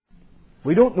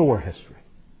We don't know our history.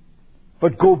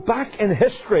 But go back in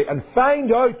history and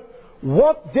find out,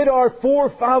 what did our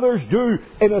forefathers do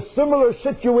in a similar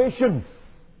situation?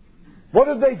 What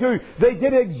did they do? They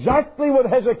did exactly what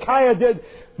Hezekiah did.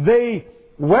 They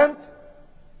went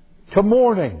to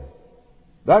mourning.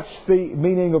 That's the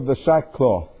meaning of the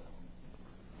sackcloth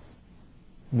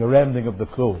and the rending of the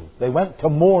clothes. They went to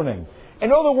mourning.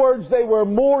 In other words, they were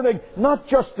mourning not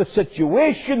just the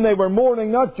situation, they were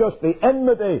mourning not just the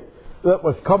enmity that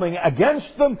was coming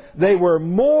against them, they were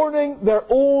mourning their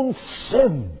own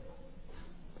sin,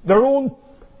 their own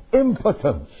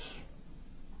impotence.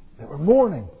 They were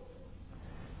mourning.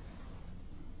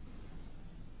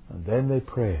 And then they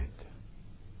prayed.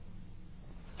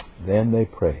 Then they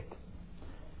prayed.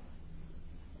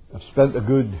 I've spent a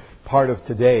good part of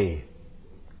today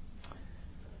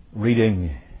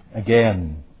reading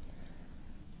again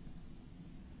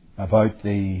about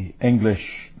the English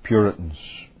Puritans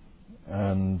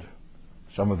and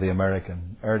some of the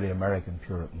early American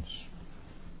Puritans,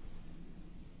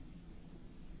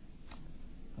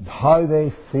 and how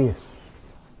they faced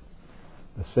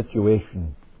the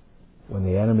situation when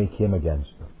the enemy came against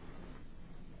them.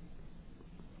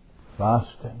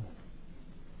 Fasting,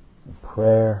 and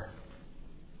prayer,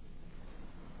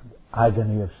 and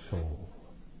agony of soul.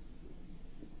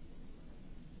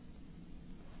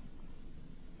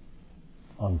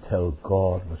 Until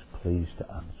God was pleased to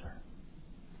answer.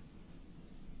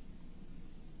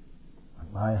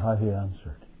 And my, how He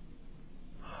answered.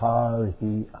 How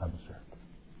He answered.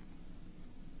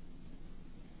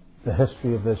 The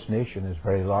history of this nation is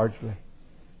very largely,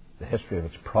 the history of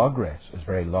its progress is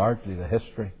very largely the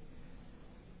history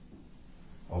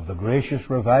of the gracious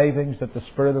revivings that the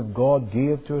Spirit of God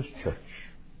gave to His church.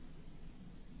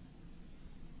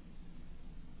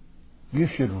 You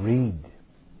should read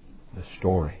the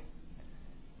story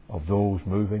of those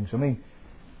movings. I mean,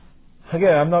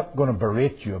 again, I'm not going to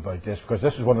berate you about this, because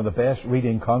this is one of the best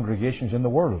reading congregations in the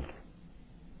world.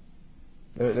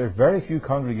 There's very few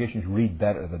congregations read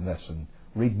better than this and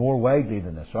read more widely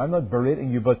than this. So I'm not berating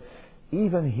you, but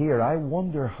even here, I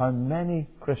wonder how many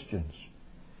Christians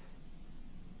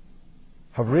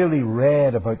have really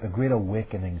read about the great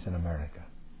awakenings in America.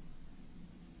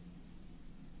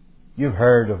 You've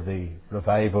heard of the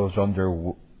revivals under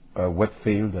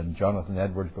Whitefield and Jonathan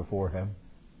Edwards before him.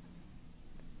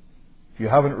 If you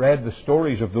haven't read the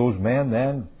stories of those men,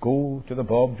 then go to the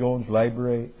Bob Jones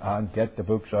Library and get the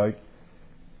books out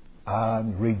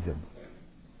and read them.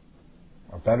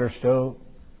 Or better still,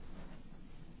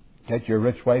 get your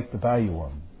rich wife to buy you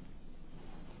one.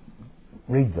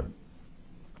 Read them.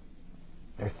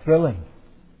 They're thrilling.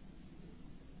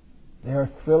 They are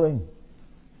thrilling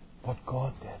what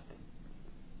God did.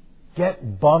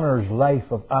 Get Bonner's Life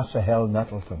of Asahel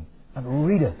Nettleton and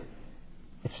read it.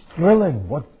 It's thrilling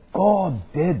what God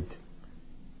did.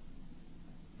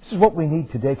 This is what we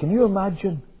need today. Can you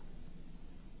imagine?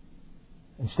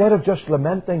 Instead of just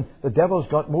lamenting, the devil's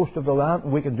got most of the land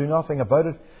and we can do nothing about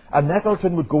it, and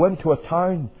Nettleton would go into a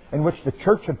town in which the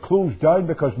church had closed down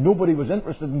because nobody was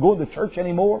interested in going to church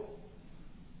anymore,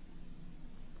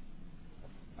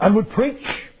 and would preach.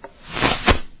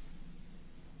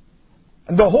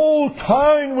 And the whole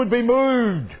town would be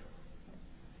moved.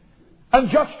 And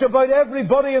just about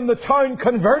everybody in the town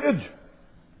converted.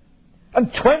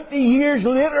 And 20 years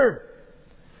later,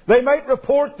 they might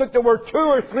report that there were 2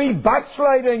 or 3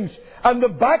 backslidings, and the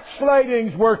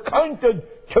backslidings were counted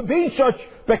to be such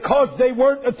because they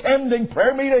weren't attending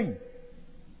prayer meeting.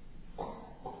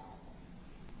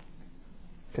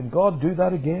 Can God do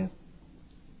that again?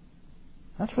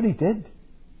 That's what He did.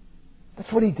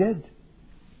 That's what He did.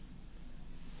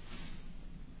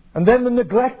 And then the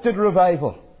neglected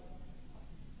revival.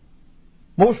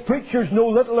 Most preachers know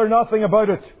little or nothing about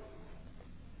it.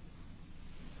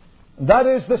 And that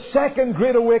is the second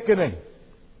Great Awakening.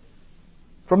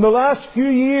 From the last few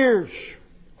years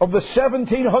of the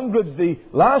 1700s, the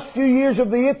last few years of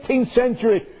the 18th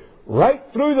century, right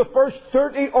through the first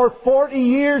 30 or 40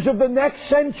 years of the next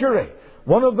century.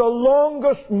 One of the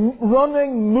longest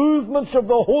running movements of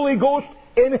the Holy Ghost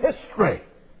in history.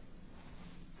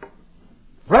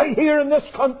 Right here in this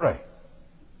country.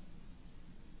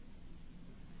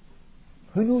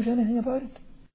 Who knows anything about it?